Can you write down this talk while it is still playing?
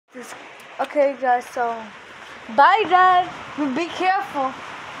Okay, guys, so bye, Dad. Be careful.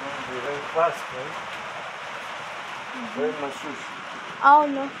 Very fast, right? Very much sushi. I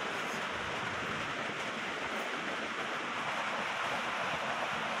don't know.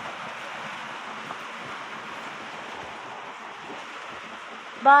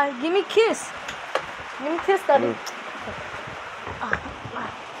 Bye. Give me a kiss. Give me a kiss, Daddy.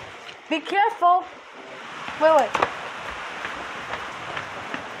 Be careful. Wait.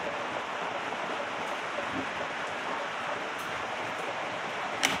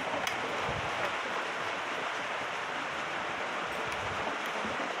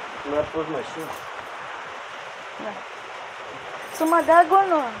 Not put my shoe. Yeah. So my dad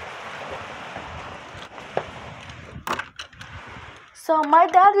going on. So my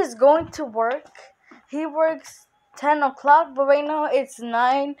dad is going to work. He works 10 o'clock, but right now it's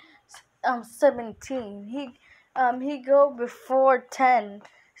 9:17. He go before 10.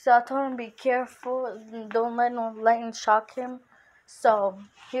 So I told him be careful, don't let no lightning shock him. So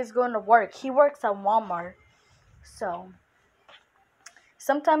he's going to work. He works at Walmart. So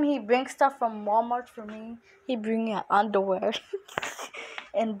sometimes he brings stuff from Walmart for me. He bring underwear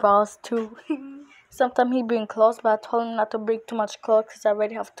and bras too. Sometimes he bring clothes, but I told him not to bring too much clothes because I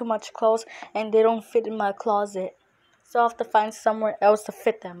already have too much clothes and they don't fit in my closet. So I have to find somewhere else to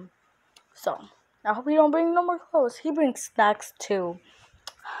fit them. So I hope he don't bring no more clothes. He brings snacks too.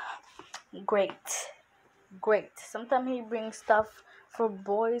 Great. Sometimes he brings stuff for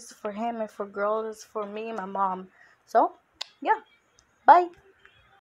boys, for him, and for girls, for me and my mom. So, yeah. Bye.